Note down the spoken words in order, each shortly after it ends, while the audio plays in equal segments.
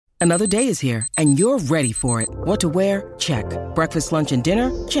Another day is here, and you're ready for it. What to wear? Check. Breakfast, lunch, and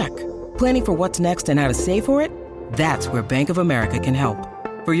dinner? Check. Planning for what's next and how to save for it? That's where Bank of America can help.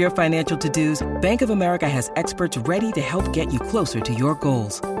 For your financial to-dos, Bank of America has experts ready to help get you closer to your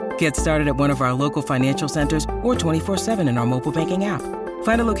goals. Get started at one of our local financial centers or 24/7 in our mobile banking app.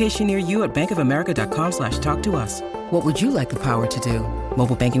 Find a location near you at bankofamerica.com/talktous. What would you like the power to do?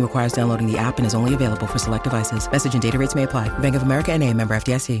 Mobile banking requires downloading the app and is only available for select devices. Message and data rates may apply. Bank of America N.A., member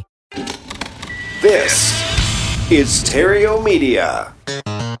FDIC. This is Stereo Media.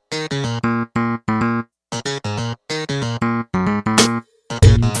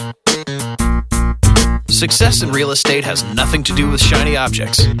 Success in real estate has nothing to do with shiny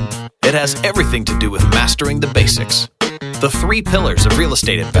objects. It has everything to do with mastering the basics. The 3 pillars of real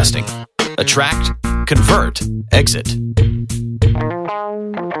estate investing: attract, convert, exit.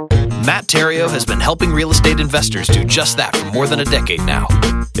 Matt Theriault has been helping real estate investors do just that for more than a decade now.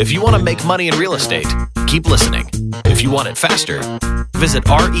 If you want to make money in real estate, keep listening. If you want it faster, visit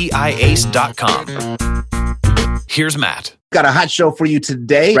reiace.com. Here's Matt. Got a hot show for you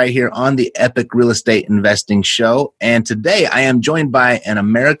today right here on the Epic Real Estate Investing Show. And today I am joined by an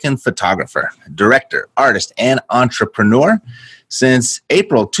American photographer, director, artist, and entrepreneur. Since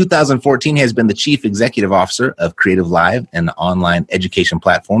April 2014, he has been the chief executive officer of Creative Live, an online education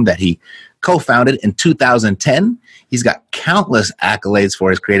platform that he co-founded in 2010. He's got countless accolades for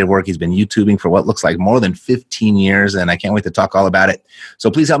his creative work. He's been YouTubing for what looks like more than 15 years, and I can't wait to talk all about it. So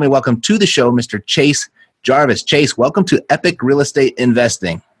please help me welcome to the show, Mr. Chase Jarvis. Chase, welcome to Epic Real Estate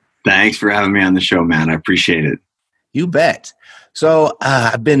Investing. Thanks for having me on the show, man. I appreciate it. You bet. So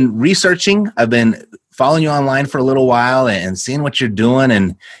I've been researching. I've been following you online for a little while and seeing what you're doing.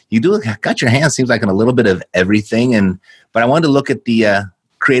 And you got your hands, seems like, in a little bit of everything. But I wanted to look at the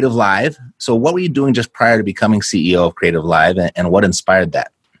Creative Live. So what were you doing just prior to becoming CEO of Creative Live, and what inspired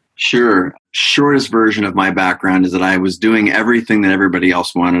that? Sure. Shortest version of my background is that I was doing everything that everybody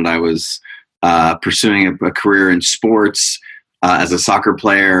else wanted. I was pursuing a career in sports. As a soccer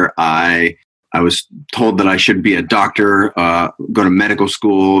player, I was told that I should be a doctor, go to medical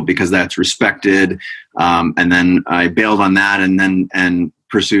school because that's respected. And then I bailed on that and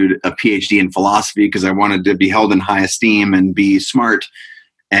pursued a PhD in philosophy because I wanted to be held in high esteem and be smart.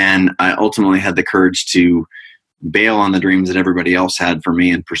 And I ultimately had the courage to bail on the dreams that everybody else had for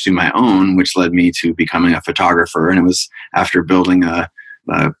me and pursue my own, which led me to becoming a photographer. And it was after building a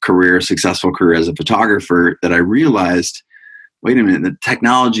successful career as a photographer that I realized, wait a minute, the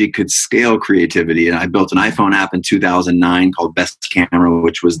technology could scale creativity. And I built an iPhone app in 2009 called Best Camera,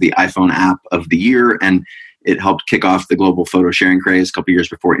 which was the iPhone app of the year. And it helped kick off the global photo sharing craze a couple years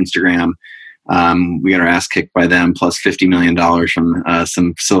before Instagram. We got our ass kicked by them, plus $50 million from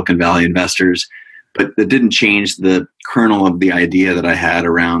some Silicon Valley investors. But it didn't change the kernel of the idea that I had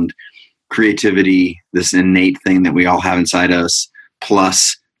around creativity, this innate thing that we all have inside us,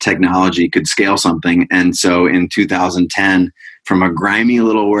 plus technology could scale something. And so in 2010, from a grimy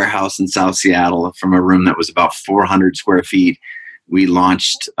little warehouse in South Seattle, from a room that was about 400 square feet, we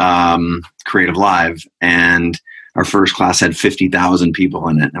launched Creative Live. And our first class had 50,000 people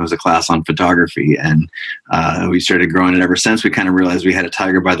in it. It was a class on photography. And we started growing it ever since. We kind of realized we had a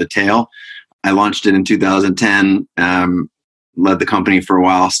tiger by the tail. I launched it in 2010, led the company for a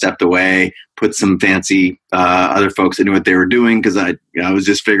while, stepped away, put some fancy other folks into what they were doing because I was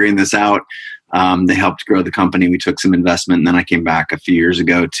just figuring this out. They helped grow the company. We took some investment, and then I came back a few years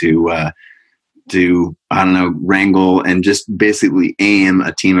ago to wrangle and just basically aim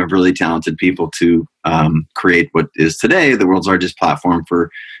a team of really talented people to create what is today the world's largest platform for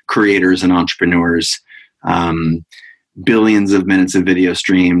creators and entrepreneurs. Billions of minutes of video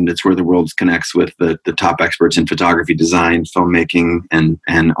streamed. It's where the world connects with the top experts in photography, design, filmmaking,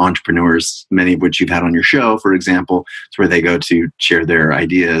 and entrepreneurs, many of which you've had on your show, for example. It's where they go to share their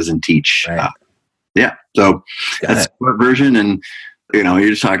ideas and teach. Right. So that's a short version. And, you're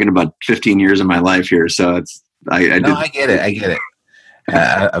just talking about 15 years of my life here. So I get it.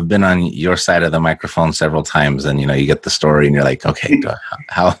 I've been on your side of the microphone several times, and you get the story, and you're like, okay,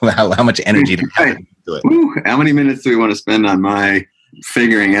 how much energy do you have to do it? Woo, how many minutes do we want to spend on my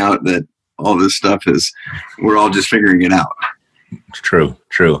figuring out that all this stuff we're all just figuring it out? True.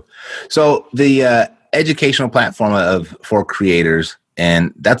 So the educational platform for creators,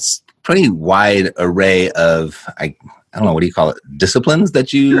 and that's pretty wide array of I don't know, what do you call it? Disciplines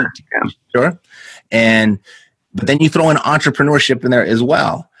that you sure. But then you throw in entrepreneurship in there as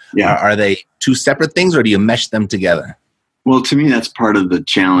well. Yeah. Are they two separate things, or do you mesh them together? Well, to me, that's part of the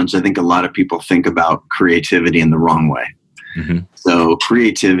challenge. I think a lot of people think about creativity in the wrong way. Mm-hmm. So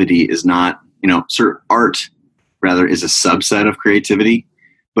creativity is not, art rather is a subset of creativity.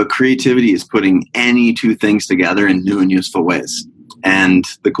 but creativity is putting any two things together in new and useful ways. And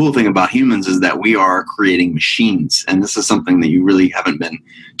the cool thing about humans is that we are creating machines. And this is something that you really haven't been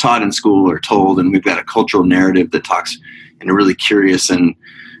taught in school or told. And we've got a cultural narrative that talks in a really curious and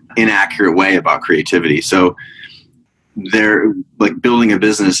inaccurate way about creativity. So building a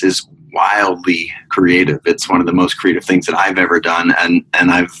business is wildly creative. It's one of the most creative things that I've ever done. And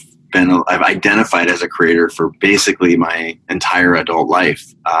I've identified as a creator for basically my entire adult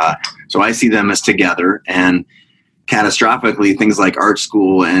life. So I see them as together, and catastrophically, things like art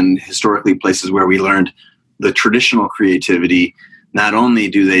school and historically places where we learned the traditional creativity, not only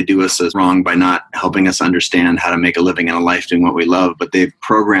do they do us as wrong by not helping us understand how to make a living and a life doing what we love, but they've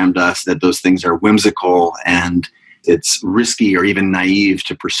programmed us that those things are whimsical and it's risky or even naive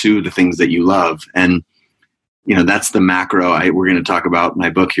to pursue the things that you love. And, that's the macro. We're going to talk about my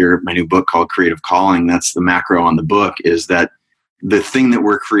book here, my new book called Creative Calling. That's the macro on the book, is that the thing that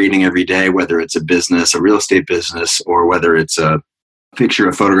we're creating every day, whether it's a business, a real estate business, or whether it's a picture,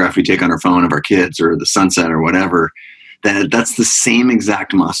 a photograph we take on our phone of our kids or the sunset or whatever, that's the same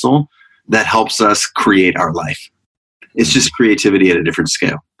exact muscle that helps us create our life. It's just creativity at a different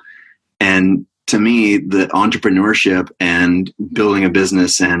scale. And to me, the entrepreneurship and building a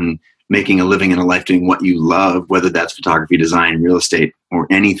business and making a living and a life doing what you love, whether that's photography, design, real estate, or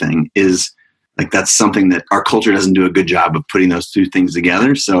anything, is that's something that our culture doesn't do a good job of putting those two things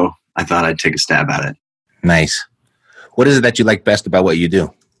together. So I thought I'd take a stab at it. Nice. What is it that you like best about what you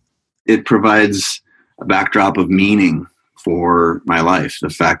do? It provides a backdrop of meaning for my life. The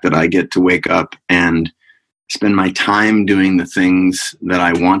fact that I get to wake up and spend my time doing the things that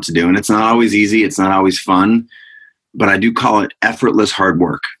I want to do. And it's not always easy. It's not always fun, but I do call it effortless hard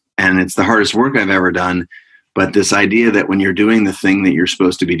work. And it's the hardest work I've ever done. But this idea that when you're doing the thing that you're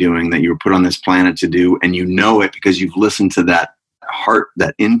supposed to be doing, that you were put on this planet to do, and you know it because you've listened to that heart,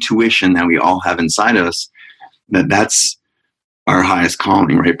 that intuition that we all have inside us, that's our highest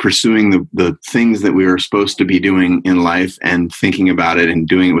calling, right? Pursuing the things that we are supposed to be doing in life and thinking about it and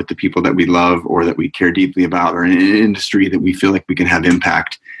doing it with the people that we love or that we care deeply about, or in an industry that we feel like we can have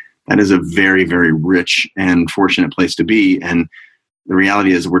impact. That is a very, very rich and fortunate place to be. And the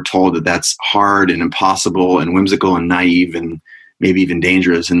reality is we're told that that's hard and impossible and whimsical and naive and maybe even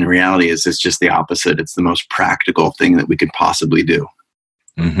dangerous. And the reality is it's just the opposite. It's the most practical thing that we could possibly do.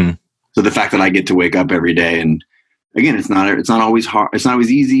 Mm-hmm. So the fact that I get to wake up every day, and again, it's not always hard. It's not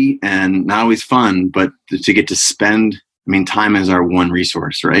always easy and not always fun, but to get to spend, time is our one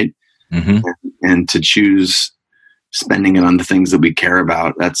resource, right? Mm-hmm. And to choose spending it on the things that we care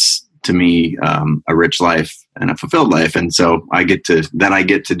about, that's, to me, a rich life and a fulfilled life. And so I get to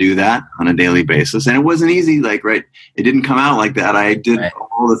do that on a daily basis. And it wasn't easy, right? It didn't come out like that. I did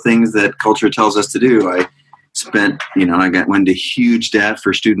all the things that culture tells us to do. I spent, I went into huge debt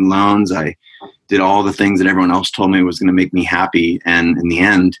for student loans. I did all the things that everyone else told me was going to make me happy. And in the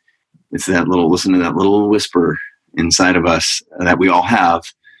end, it's listen to that little whisper inside of us that we all have,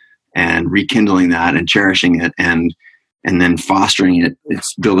 and rekindling that and cherishing it and then fostering it.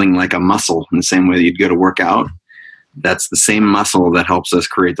 It's building like a muscle in the same way that you'd go to work out. That's the same muscle that helps us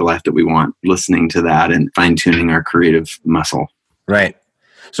create the life that we want, listening to that and fine-tuning our creative muscle. Right.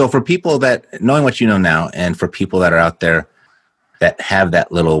 So for people that, knowing what you know now, and for people that are out there that have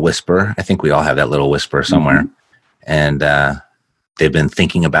that little whisper, I think we all have that little whisper somewhere, and they've been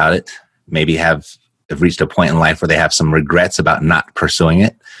thinking about it, maybe have reached a point in life where they have some regrets about not pursuing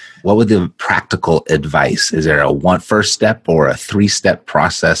it. What would the practical advice? Is there a first step or a 3-step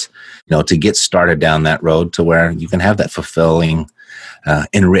process, to get started down that road to where you can have that fulfilling,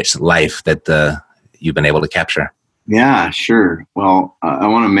 enriched life that you've been able to capture? Yeah, sure. Well, I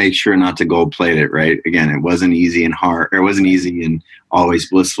want to make sure not to gold plate it, right? Again, it wasn't easy and hard. It wasn't easy and always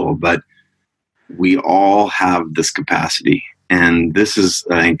blissful, but we all have this capacity. And this is,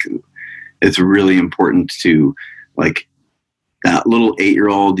 I think, it's really important to, that little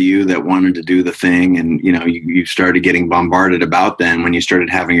 8-year-old you that wanted to do the thing, and you started getting bombarded about then when you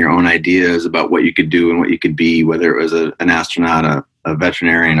started having your own ideas about what you could do and what you could be, whether it was an astronaut, a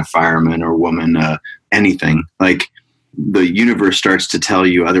veterinarian, a fireman, or woman, anything. The universe starts to tell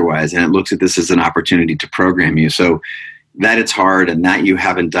you otherwise, and it looks at this as an opportunity to program you. So that it's hard, and that you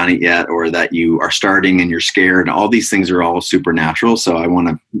haven't done it yet, or that you are starting and you're scared, all these things are all supernatural. So I want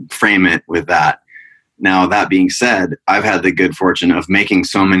to frame it with that. Now, that being said, I've had the good fortune of making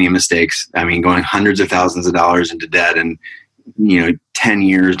so many mistakes. Going hundreds of thousands of dollars into debt and, 10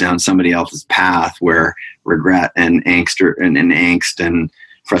 years down somebody else's path where regret and angst and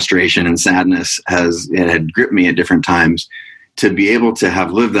frustration and sadness had gripped me at different times. To be able to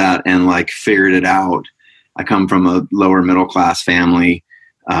have lived that and figured it out. I come from a lower middle class family.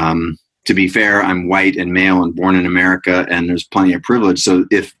 To be fair, I'm white and male and born in America, and there's plenty of privilege. So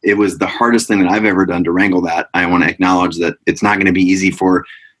if it was the hardest thing that I've ever done to wrangle that, I want to acknowledge that it's not going to be easy for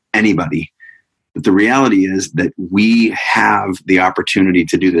anybody. But the reality is that we have the opportunity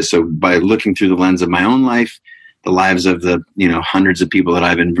to do this. So by looking through the lens of my own life, the lives of the hundreds of people that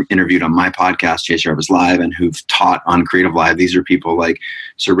I've interviewed on my podcast, Chase Jarvis Live, and who've taught on Creative Live. These are people like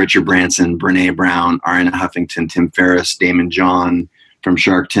Sir Richard Branson, Brene Brown, Arianna Huffington, Tim Ferriss, Damon John from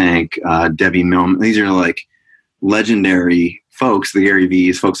Shark Tank, Debbie Millman. These are like legendary folks, the Gary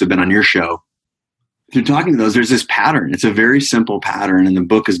V's, folks have been on your show. Through talking to those, there's this pattern. It's a very simple pattern, and the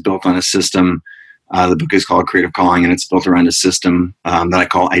book is built on a system. The book is called Creative Calling, and it's built around a system that I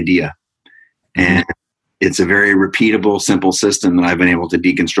call IDEA. And it's a very repeatable, simple system that I've been able to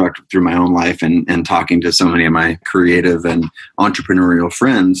deconstruct through my own life and talking to so many of my creative and entrepreneurial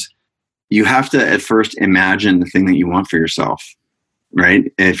friends. You have to at first imagine the thing that you want for yourself, right?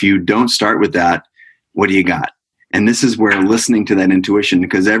 If you don't start with that, what do you got? And this is where listening to that intuition,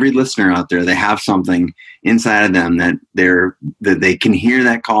 because every listener out there, they have something inside of them that they can hear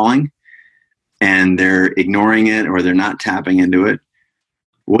that calling and they're ignoring it or they're not tapping into it.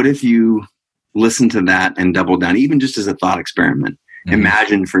 What if you listen to that and double down, even just as a thought experiment? Mm-hmm.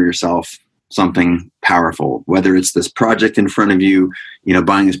 Imagine for yourself something powerful, whether it's this project in front of you,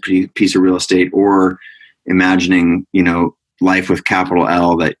 buying this piece of real estate, or imagining, life with capital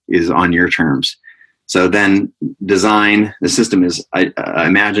L that is on your terms. So then design, the system is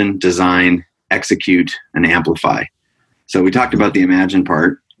imagine, design, execute, and amplify. So we talked about the imagine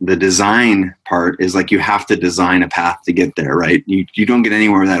part. The design part is like you have to design a path to get there, right? You don't get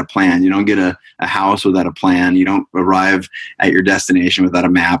anywhere without a plan. You don't get a house without a plan. You don't arrive at your destination without a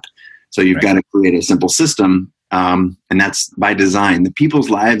map. So you've got to create a simple system. And that's by design. The people's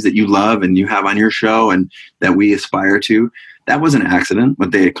lives that you love and you have on your show and that we aspire to, that was an accident,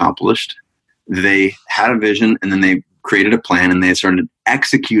 what they accomplished. They had a vision and then they created a plan and they started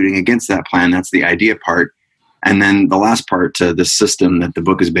executing against that plan. That's the idea part. And then the last part to the system that the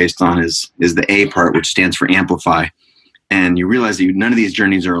book is based on is the A part, which stands for amplify. And you realize that none of these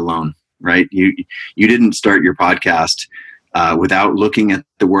journeys are alone, right? You didn't start your podcast without looking at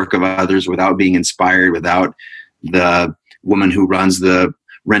the work of others, without being inspired, without the woman who runs the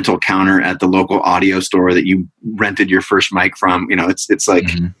rental counter at the local audio store that you rented your first mic from. It's like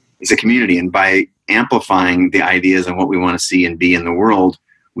it's a community. And by amplifying the ideas and what we want to see and be in the world,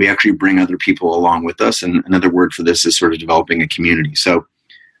 we actually bring other people along with us. And another word for this is sort of developing a community. So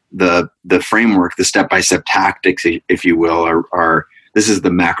the framework, the step-by-step tactics, if you will, are this is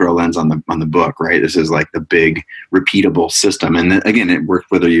the macro lens on the book, right? This is like the big repeatable system. And again, it works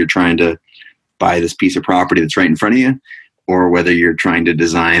whether you're trying to buy this piece of property that's right in front of you, or whether you're trying to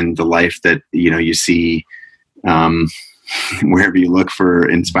design the life that you see wherever you look for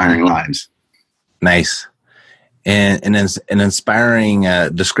inspiring lives. Nice. And an inspiring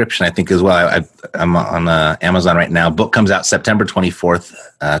description, I think, as well. I'm on Amazon right now. Book comes out September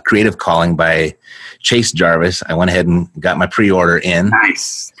 24th, Creative Calling by Chase Jarvis. I went ahead and got my pre-order in.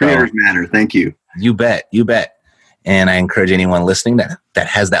 Nice. Pre-orders matter. Thank you. You bet. And I encourage anyone listening that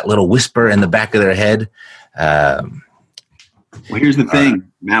has that little whisper in the back of their head. Well, here's the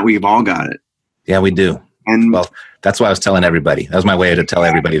thing, Matt, we've all got it. Yeah, we do. And well, that's why I was telling everybody. That was my way to tell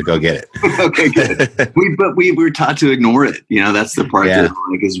everybody to go get it. Okay, good. we were taught to ignore it. That's the part that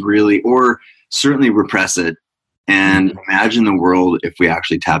is really, or certainly repress it and imagine the world if we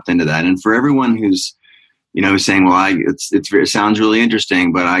actually tapped into that. And for everyone who's, saying, well, it sounds really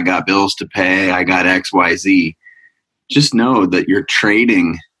interesting, but I got bills to pay. I got X, Y, Z. Just know that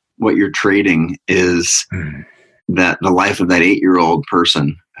what you're trading is that the life of that 8-year-old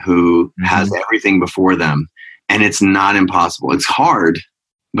person who has everything before them. And it's not impossible. It's hard,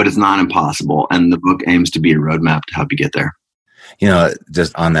 but it's not impossible. And the book aims to be a roadmap to help you get there.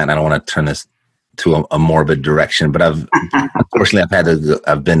 Just on that, I don't want to turn this to a morbid direction, but unfortunately,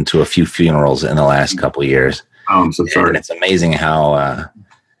 I've been to a few funerals in the last couple of years. Oh, I'm so sorry. And it's amazing how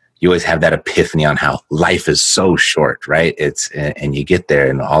you always have that epiphany on how life is so short, right? And you get there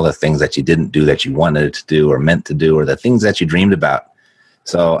and all the things that you didn't do that you wanted to do or meant to do, or the things that you dreamed about.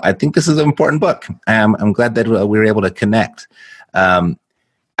 So I think this is an important book. I'm glad that we were able to connect.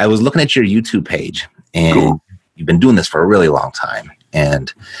 I was looking at your YouTube page, and you've been doing this for a really long time.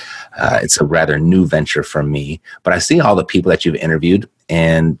 And it's a rather new venture for me. But I see all the people that you've interviewed,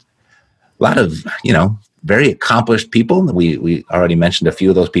 and a lot of, very accomplished people. We already mentioned a few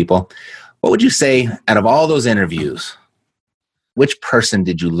of those people. What would you say, out of all those interviews, which person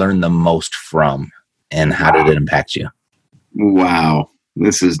did you learn the most from, and how did it impact you? Wow.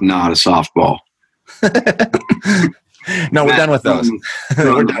 This is not a softball. No, we're done with those.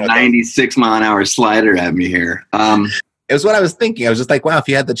 We're done 96 mile an hour slider at me here. It was what I was thinking. I was just like, wow, if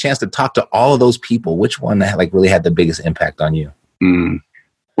you had the chance to talk to all of those people, which one like really had the biggest impact on you?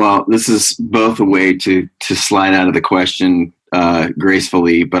 Well, this is both a way to slide out of the question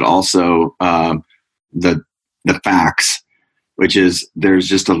gracefully, but also the facts, which is there's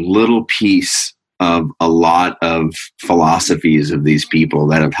just a little piece of a lot of philosophies of these people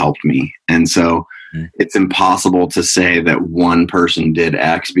that have helped me. And so it's impossible to say that one person did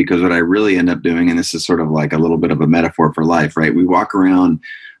X, because what I really end up doing, and this is sort of like a little bit of a metaphor for life, right? We walk around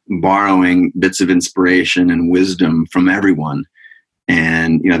borrowing bits of inspiration and wisdom from everyone.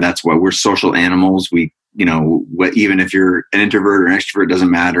 And, that's why we're social animals. We, even if you're an introvert or an extrovert, it doesn't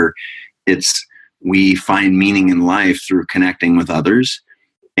matter. We find meaning in life through connecting with others.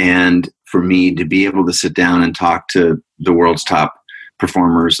 And for me to be able to sit down and talk to the world's top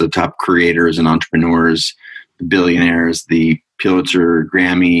performers, the top creators and entrepreneurs, the billionaires, the Pulitzer,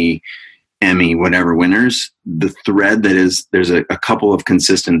 Grammy, Emmy, whatever winners, the thread there's a couple of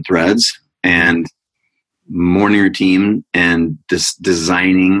consistent threads, and morning routine and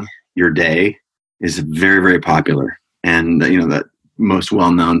designing your day is very, very popular. And, the most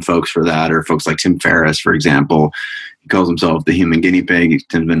well-known folks for that are folks like Tim Ferriss, for example. He calls himself the human guinea pig.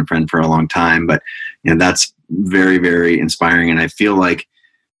 Tim's been a friend for a long time, but that's very, very inspiring. And I feel like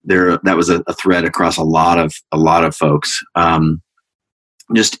that was a thread across a lot of folks,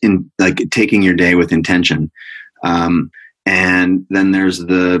 just in like taking your day with intention. And then there's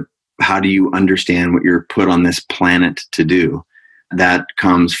how do you understand what you're put on this planet to do? That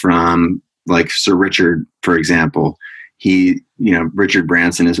comes from like Sir Richard, for example. Richard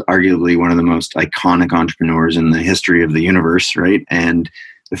Branson is arguably one of the most iconic entrepreneurs in the history of the universe, right? And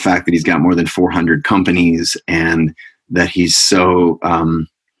the fact that he's got more than 400 companies, and that he's so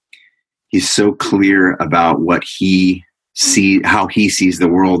clear about what how he sees the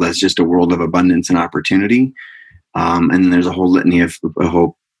world as just a world of abundance and opportunity. And there's a whole litany of a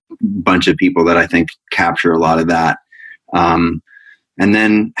whole bunch of people that I think capture a lot of that. And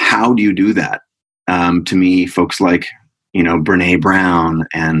then how do you do that? To me, folks like, Brené Brown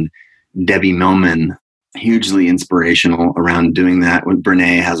and Debbie Millman, hugely inspirational around doing that. When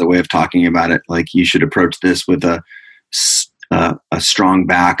Brené has a way of talking about it, like you should approach this with a strong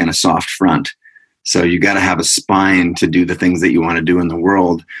back and a soft front. So you got to have a spine to do the things that you want to do in the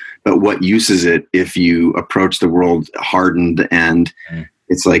world. But what use is it if you approach the world hardened and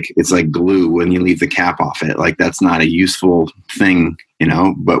it's like glue when you leave the cap off it? Like that's not a useful thing,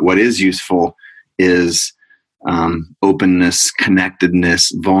 But what is useful is openness,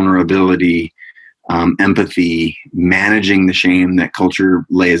 connectedness, vulnerability, empathy, managing the shame that culture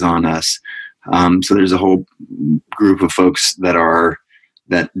lays on us. So there's a whole group of folks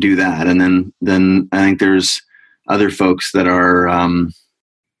that do that. And then I think there's other folks that are,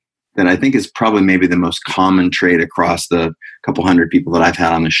 that I think is probably maybe the most common trait across the couple hundred people that I've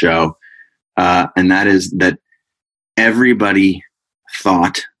had on the show. And that is that everybody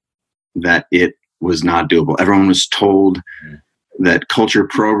thought that it was not doable. Everyone was told that culture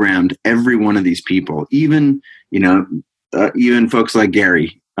programmed every one of these people, even folks like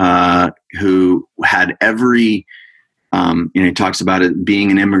Gary, who had every, he talks about it being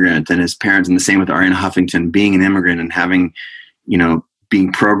an immigrant and his parents, and the same with Arianna Huffington, being an immigrant and having,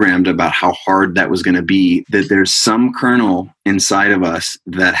 being programmed about how hard that was going to be, that there's some kernel inside of us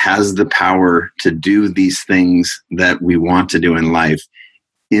that has the power to do these things that we want to do in life,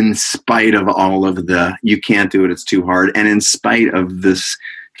 in spite of all of you can't do it, it's too hard. And in spite of this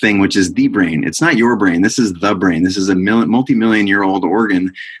thing, which is the brain. It's not your brain. This is the brain. This is a multi-million-year-old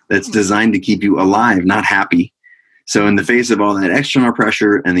organ that's designed to keep you alive, not happy. So in the face of all that external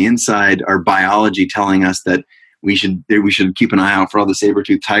pressure and the inside, our biology telling us that we should keep an eye out for all the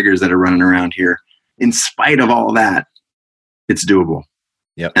saber-toothed tigers that are running around here. In spite of all that, it's doable.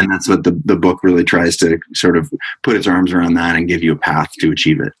 Yep. And that's what the book really tries to sort of put its arms around that and give you a path to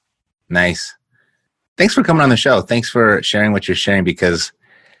achieve it. Nice. Thanks for coming on the show. Thanks for sharing what you're sharing, because,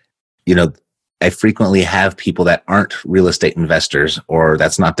 I frequently have people that aren't real estate investors, or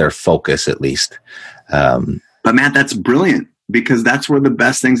that's not their focus, at least. But Matt, that's brilliant, because that's where the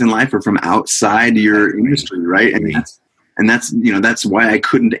best things in life are from outside your industry, right? And that's why I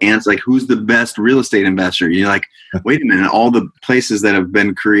couldn't answer, like, who's the best real estate investor? You're like, wait a minute, all the places that have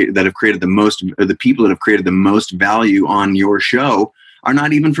been created, that have created the most, or the people that have created the most value on your show are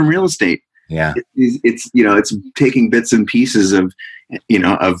not even from real estate. Yeah. It's taking bits and pieces of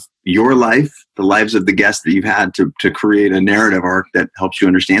your life, the lives of the guests that you've had to create a narrative arc that helps you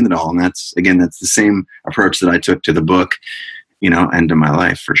understand it all. And that's the same approach that I took to the book, and to my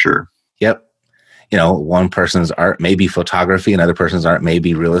life, for sure. Yep. one person's art may be photography, another person's art may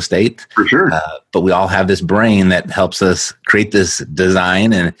be real estate. For sure. But we all have this brain that helps us create this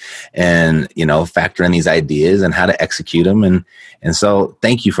design and factor in these ideas and how to execute them. And so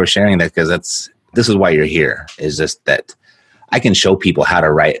thank you for sharing that, because this is why you're here, is just that I can show people how to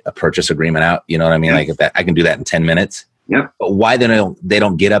write a purchase agreement out. You know what I mean? Like that, I can do that in 10 minutes. Yep. But why they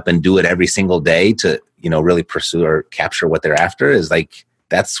don't get up and do it every single day to, really pursue or capture what they're after is like,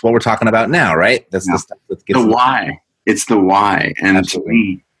 that's what we're talking about now, right? That's the stuff that gets the why. It's the why. And absolutely. To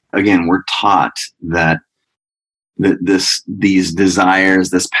me, again, we're taught that these desires,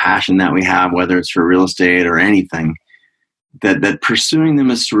 this passion that we have, whether it's for real estate or anything, that pursuing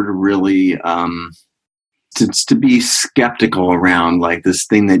them is sort of really to be skeptical around, like this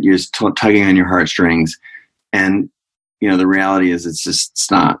thing that you're tugging on your heartstrings. And the reality is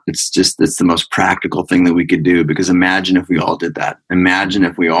it's not. It's the most practical thing that we could do, because imagine if we all did that. Imagine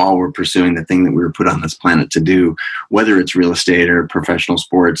if we all were pursuing the thing that we were put on this planet to do, whether it's real estate or professional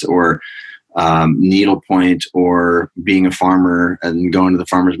sports or needlepoint or being a farmer and going to the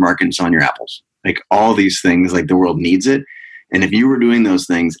farmer's market and selling your apples. Like all these things, like the world needs it. And if you were doing those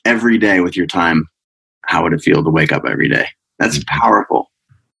things every day with your time, how would it feel to wake up every day? That's powerful.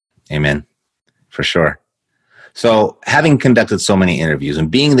 Amen. For sure. So having conducted so many interviews and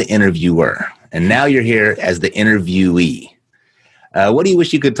being the interviewer, and now you're here as the interviewee, what do you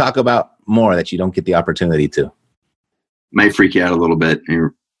wish you could talk about more that you don't get the opportunity to? Might freak you out a little bit.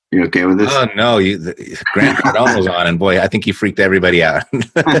 You okay with this? Oh, no. Grant Cardone was on, and boy, I think he freaked everybody out.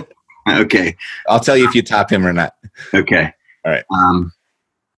 Okay. I'll tell you if you top him or not. Okay. All right.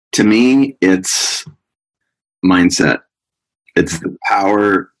 To me, it's mindset. It's the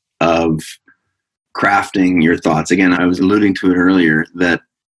power of crafting your thoughts. Again, I was alluding to it earlier, that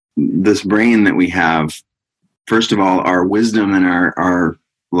this brain that we have, first of all, our wisdom and our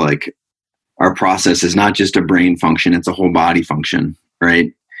process is not just a brain function, it's a whole body function,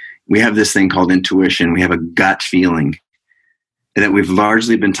 right? We have this thing called intuition. We have a gut feeling that we've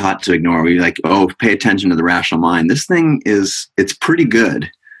largely been taught to ignore. We pay attention to the rational mind. This thing it's pretty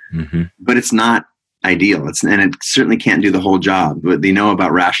good, but it's not ideal. And it certainly can't do the whole job. What they know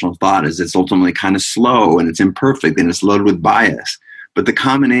about rational thought is it's ultimately kind of slow and it's imperfect and it's loaded with bias. But the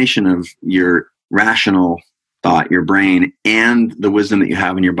combination of your rational thought, your brain, and the wisdom that you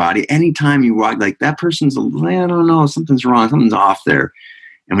have in your body, anytime you walk, like that person's, I don't know, something's wrong, something's off there.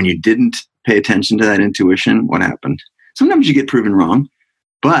 And when you didn't pay attention to that intuition, what happened? Sometimes you get proven wrong,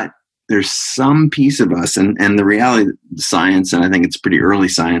 but there's some piece of us, and the reality, the science, and I think it's pretty early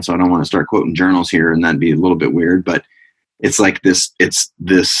science, so I don't want to start quoting journals here, and that'd be a little bit weird, but it's like this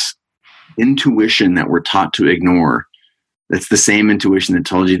intuition that we're taught to ignore. That's the same intuition that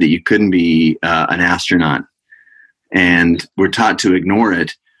told you that you couldn't be an astronaut, and we're taught to ignore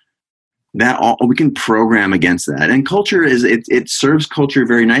it. That all we can program against that, and culture it serves culture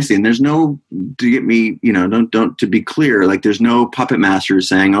very nicely. And there's no, to get me, don't to be clear, like there's no puppet masters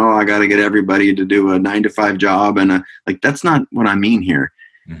saying, "Oh, I got to get everybody to do a 9-to-5 job," and that's not what I mean here.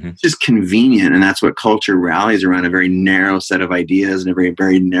 It's just convenient, and that's what culture rallies around: a very narrow set of ideas and a very,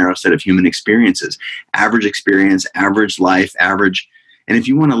 very narrow set of human experiences, average experience, average life, average. And if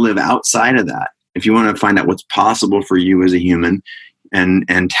you want to live outside of that, if you want to find out what's possible for you as a human,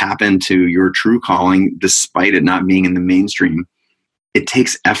 and tap into your true calling, despite it not being in the mainstream, it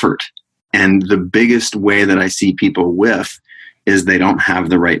takes effort. And the biggest way that I see people whiff is they don't have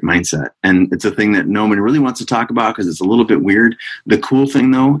the right mindset. And it's a thing that no one really wants to talk about because it's a little bit weird. The cool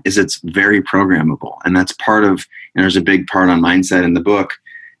thing, though, is it's very programmable. And that's part of, and there's a big part on mindset in the book.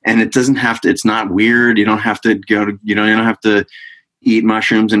 And it doesn't have to, it's not weird. You don't have to go to, you don't have to eat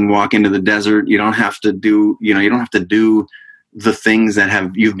mushrooms and walk into the desert. You don't have to do, you don't have to do the things that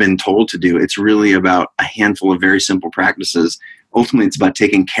you've been told to do. It's really about a handful of very simple practices. Ultimately, it's about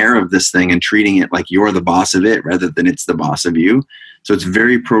taking care of this thing and treating it like you're the boss of it rather than it's the boss of you. So it's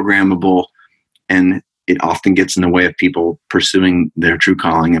very programmable, and it often gets in the way of people pursuing their true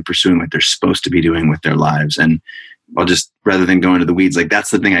calling and pursuing what they're supposed to be doing with their lives. And I'll just, rather than go into the weeds, like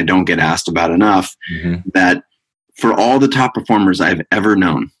that's the thing I don't get asked about enough, that for all the top performers I've ever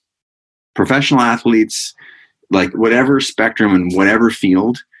known, professional athletes, like whatever spectrum and whatever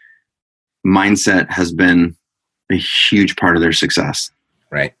field, mindset has been a huge part of their success.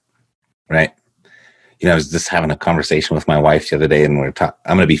 Right. I was just having a conversation with my wife the other day, and I'm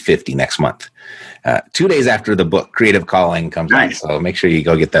going to be 50 next month. 2 days after the book, Creative Calling, comes out. So make sure you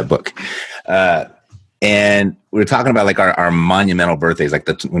go get that book. And we were talking about like our monumental birthdays, like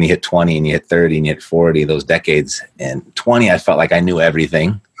when you hit 20 and you hit 30 and you hit 40, those decades. And 20, I felt like I knew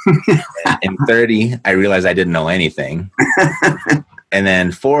everything. In 30, I realized I didn't know anything. And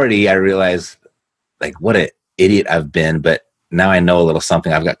then 40, I realized like what an idiot I've been, but now I know a little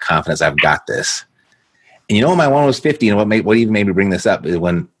something. I've got confidence. I've got this. And you know, when my one was 50, and what even made me bring this up is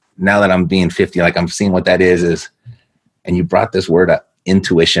when, now that I'm being 50, like I'm seeing what that is, and you brought this word up,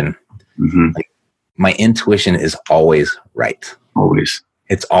 intuition. Mm-hmm. Like, my intuition is always right. Always.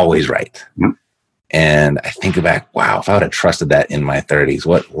 It's always right. Yep. And I think back, wow, if I would have trusted that in my 30s,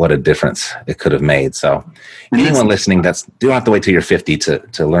 what a difference it could have made. So anyone listening, you don't have to wait till you're 50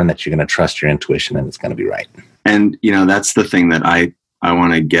 to learn that you're going to trust your intuition and it's going to be right. And, you know, that's the thing that I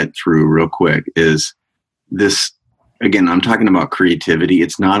want to get through real quick is this. Again, I'm talking about creativity.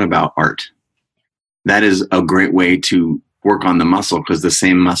 It's not about art. That is a great way to work on the muscle, because the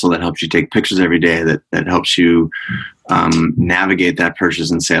same muscle that helps you take pictures every day, that helps you navigate that purchase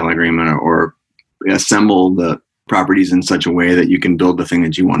and sale agreement or assemble the properties in such a way that you can build the thing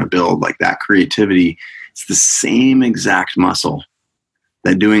that you want to build, like that creativity. It's the same exact muscle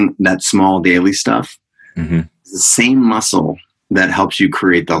that doing that small daily stuff. Mm-hmm. It's the same muscle that helps you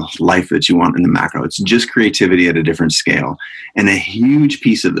create the life that you want in the macro. It's just creativity at a different scale. And a huge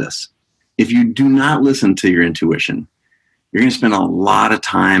piece of this, if you do not listen to your intuition, you're going to spend a lot of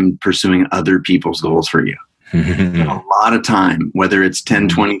time pursuing other people's goals for you. A lot of time, whether it's 10,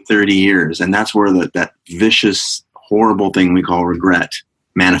 20, 30 years. And that's where that vicious, horrible thing we call regret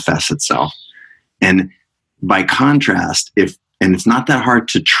manifests itself. And by contrast, and it's not that hard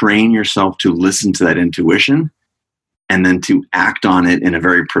to train yourself to listen to that intuition and then to act on it in a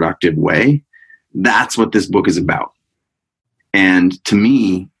very productive way. That's what this book is about. And to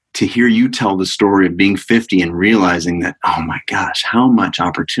me, to hear you tell the story of being 50 and realizing that, oh my gosh, how much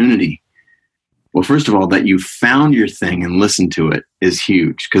opportunity. Well, first of all, that you found your thing and listened to it is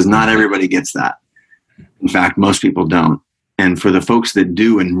huge, because not everybody gets that. In fact, most people don't. And for the folks that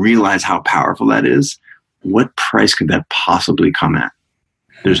do and realize how powerful that is, what price could that possibly come at?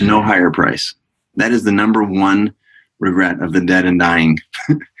 There's no higher price. That is the number one regret of the dead and dying.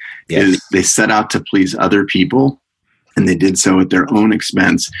 Yes. Is they set out to please other people, and they did so at their own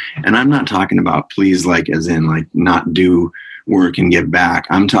expense. And I'm not talking about please like as in like not do work and give back.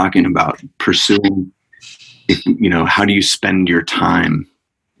 I'm talking about pursuing, how do you spend your time?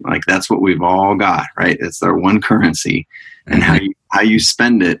 Like that's what we've all got, right? It's our one currency. And how you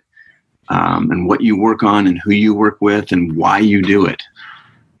spend it, and what you work on and who you work with and why you do it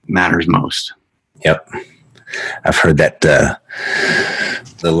matters most. Yep. I've heard that the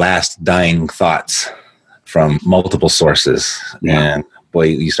last dying thoughts from multiple sources. Yeah. And boy,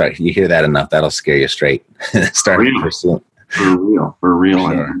 you hear that enough, that'll scare you straight. Start pursuing. For real.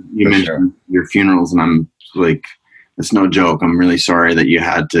 Sure. And you mentioned your funerals, and I'm like, it's no joke. I'm really sorry that you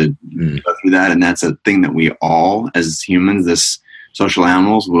had to go through that. And that's a thing that we all, as humans, this social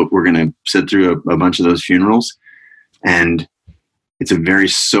animals, we're going to sit through a bunch of those funerals. And it's a very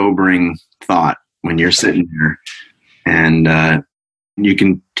sobering thought when you're sitting there, and you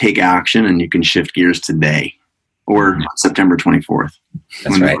can take action and you can shift gears today or September 24th.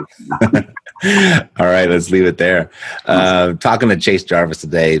 That's right. All right, let's leave it there. Talking to Chase Jarvis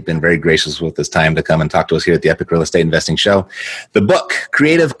today, been very gracious with his time to come and talk to us here at the Epic Real Estate Investing Show. The book,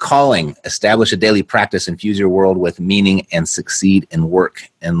 Creative Calling, Establish a Daily Practice, Infuse Your World with Meaning, and Succeed in Work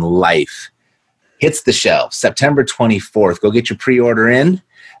and Life, hits the shelves September 24th. Go get your pre-order in.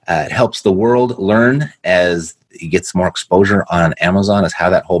 It helps the world learn as he gets more exposure on Amazon as how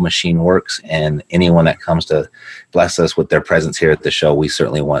that whole machine works. And anyone that comes to bless us with their presence here at the show, we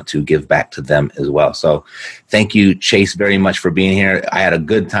certainly want to give back to them as well. So thank you, Chase, very much for being here. I had a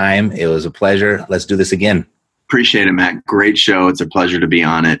good time. It was a pleasure. Let's do this again. Appreciate it, Matt. Great show. It's a pleasure to be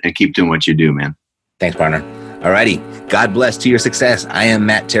on it, and keep doing what you do, man. Thanks, partner. All righty. God bless to your success. I am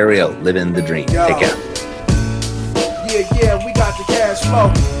Matt Theriault, living the dream. Take care. Yeah, we got the cash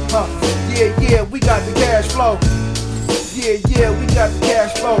flow. Yeah, we got the cash flow. Yeah, we got the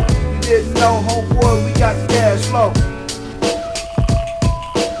cash flow. You didn't know, homeboy, we got the cash flow.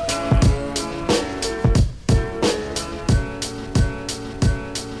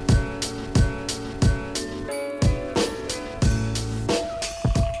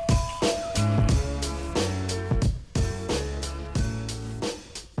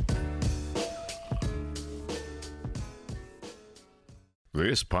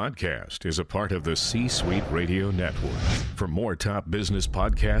 This podcast is a part of the C-Suite Radio Network. For more top business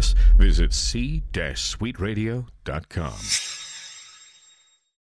podcasts, visit c-suiteradio.com.